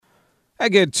A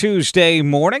good Tuesday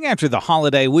morning after the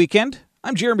holiday weekend.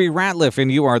 I'm Jeremy Ratliff,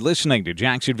 and you are listening to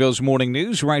Jacksonville's Morning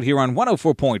News right here on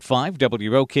 104.5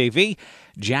 WOKV,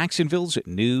 Jacksonville's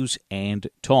News and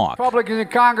Talk. Republicans in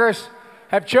Congress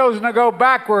have chosen to go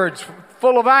backwards,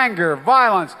 full of anger,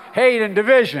 violence, hate, and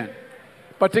division.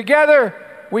 But together,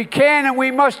 we can and we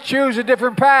must choose a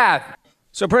different path.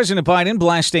 So President Biden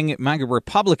blasting MAGA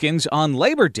Republicans on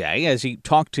Labor Day as he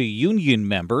talked to union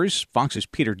members. Fox's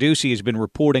Peter Doocy has been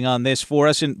reporting on this for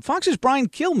us. And Fox's Brian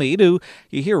Kilmeade, who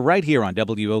you hear right here on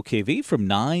WOKV from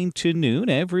 9 to noon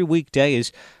every weekday,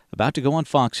 is about to go on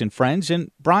Fox and Friends.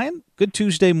 And Brian, good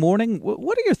Tuesday morning.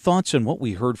 What are your thoughts on what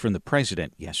we heard from the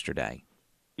president yesterday?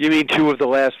 You mean 2 of the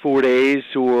last 4 days,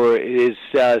 or his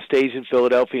stays in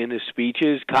Philadelphia and his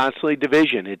speeches? Constantly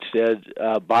division. It's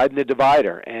Biden the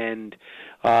divider, and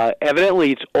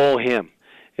evidently it's all him.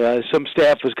 Some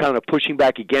staff was kind of pushing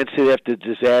back against it after the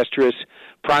disastrous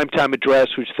primetime address,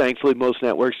 which thankfully most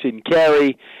networks didn't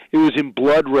carry. It was in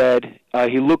blood red.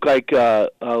 He looked like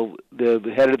the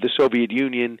head of the Soviet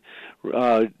Union,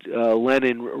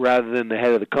 Lenin, rather than the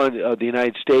head of the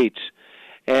United States.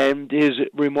 And his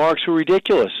remarks were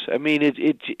ridiculous. I mean,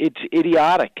 it's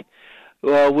idiotic.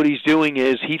 What he's doing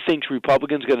is he thinks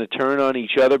Republicans are going to turn on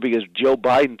each other because Joe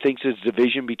Biden thinks there's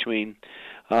division between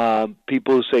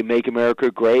people who say "Make America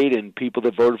Great" and people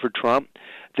that voted for Trump.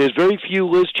 There's very few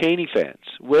Liz Cheney fans.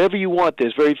 Wherever you want,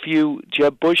 there's very few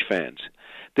Jeb Bush fans.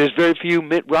 There's very few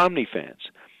Mitt Romney fans.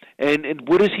 And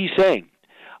what is he saying?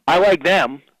 I like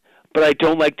them, but I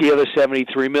don't like the other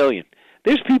 73 million.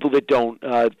 There's people that don't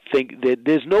think that.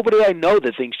 There's nobody I know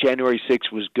that thinks January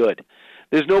 6th was good.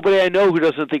 There's nobody I know who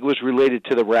doesn't think it was related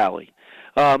to the rally.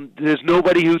 There's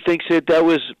nobody who thinks that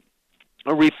was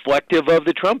reflective of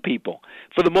the Trump people.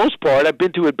 For the most part, I've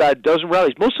been to about a dozen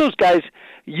rallies. Most of those guys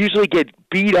usually get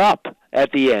beat up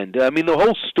at the end. I mean, the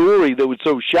whole story that was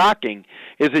so shocking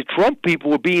is that Trump people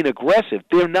were being aggressive.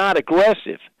 They're not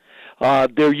aggressive.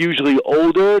 They're usually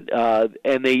older,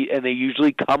 and they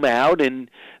usually come out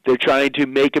and they're trying to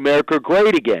make America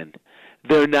great again.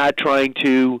 They're not trying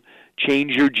to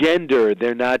change your gender.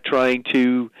 They're not trying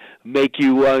to make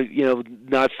you,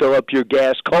 not fill up your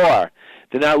gas car.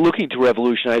 They're not looking to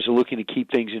revolutionize. They're looking to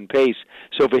keep things in pace.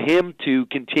 So for him to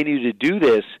continue to do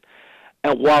this,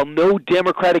 and while no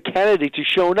Democratic candidates are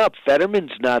showing up,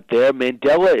 Fetterman's not there,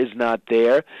 Mandela is not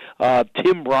there,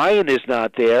 Tim Ryan is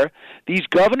not there, these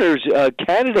governors'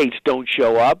 candidates don't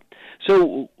show up.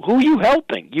 So who are you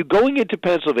helping? You're going into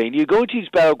Pennsylvania, you're going to these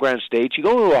battleground states, you're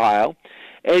going to Ohio,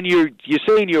 and you're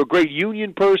saying you're a great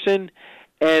union person,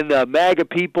 and MAGA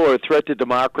people are a threat to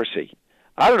democracy.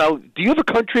 I don't know. Do you have a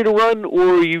country to run,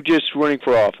 or are you just running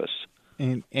for office?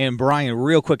 And Brian,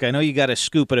 real quick, I know you got a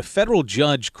scoop, but a federal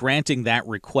judge granting that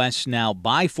request now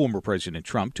by former President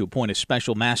Trump to appoint a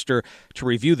special master to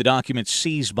review the documents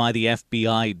seized by the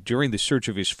FBI during the search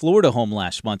of his Florida home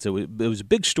last month. It was a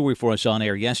big story for us on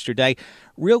air yesterday.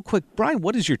 Real quick, Brian,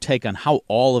 what is your take on how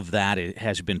all of that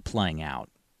has been playing out?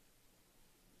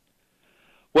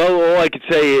 Well, all I could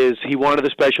say is he wanted a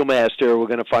special master. We're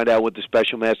going to find out what the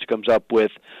special master comes up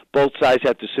with. Both sides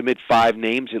have to submit 5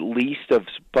 names at least of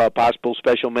possible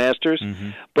special masters.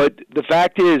 Mm-hmm. But the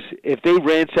fact is, if they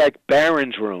ransacked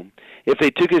Barron's room, if they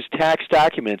took his tax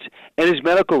documents and his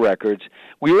medical records,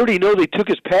 we already know they took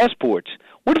his passports.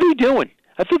 What are they doing?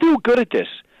 I thought they were good at this.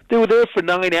 They were there for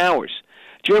 9 hours.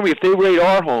 Jeremy, if they raid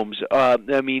our homes,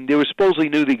 they were supposedly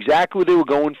knew exactly what they were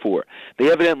going for. They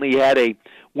evidently had a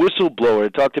whistleblower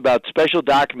that talked about special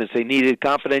documents they needed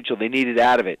confidential, they needed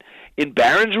out of it. In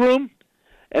Barron's room,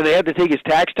 and they had to take his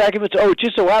tax documents. Oh, it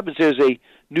just so happens there's a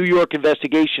New York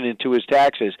investigation into his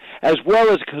taxes, as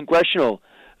well as a congressional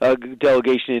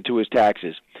delegation into his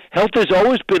taxes. Health has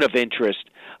always been of interest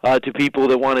to people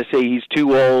that want to say he's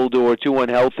too old or too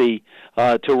unhealthy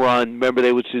to run. Remember,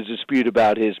 there was a dispute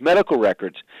about his medical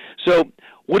records. So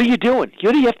what are you doing?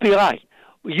 You're the FBI.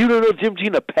 You don't know the difference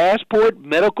between a passport,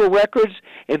 medical records,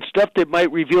 and stuff that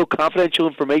might reveal confidential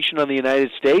information on the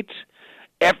United States?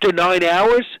 After 9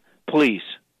 hours? Please.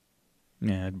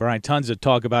 Yeah, Brian, tons to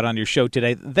talk about on your show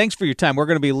today. Thanks for your time. We're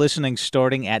going to be listening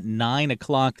starting at 9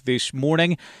 o'clock this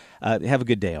morning. Have a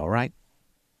good day, all right?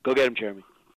 Go get him, Jeremy.